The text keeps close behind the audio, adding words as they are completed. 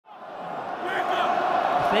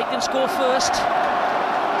They can score first.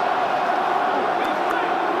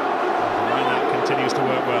 And that continues to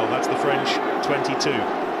work well. That's the French 22. Look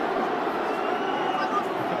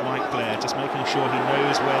at Mike Blair, just making sure he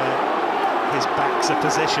knows where his backs are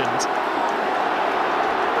positioned.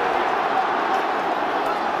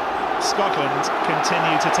 Scotland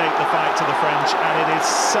continue to take the fight to the French, and it is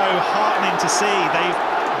so heartening to see. They've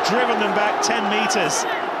driven them back 10 metres.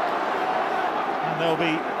 And there'll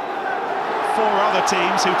be 4 other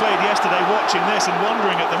teams who played yesterday watching this and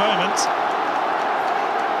wondering at the moment.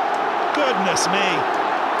 Goodness me.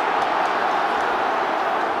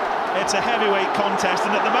 It's a heavyweight contest,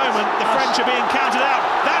 and at the moment the French are being counted out.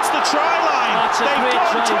 That's the try line. They've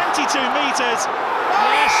gone 22 metres.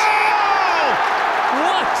 Yes.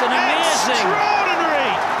 What an amazing...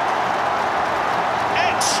 Extraordinary!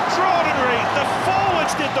 Extraordinary! The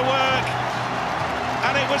forwards did the work,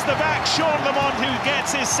 and it was the back, Sean Lamont, who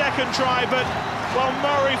gets his second try, but, well,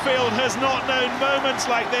 Murrayfield has not known moments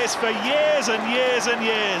like this for years and years and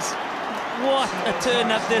years. What a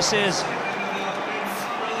turn-up this is.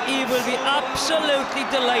 He will be absolutely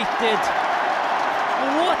delighted.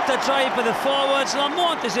 What a try for the forwards.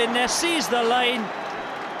 Lamont is in there, sees the line.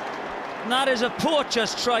 And that is a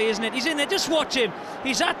poacher's try, isn't it? He's in there, just watch him.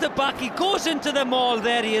 He's at the back, he goes into the maul,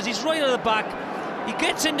 there he is, he's right at the back. He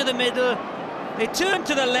gets into the middle, they turn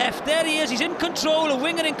to the left, there he is, he's in control, a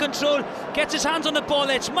winger in control, gets his hands on the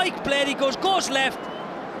ball, it's Mike Blair, he goes left,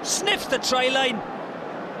 sniffs the try line.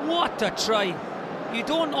 What a try. You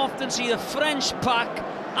don't often see the French pack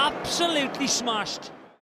absolutely smashed.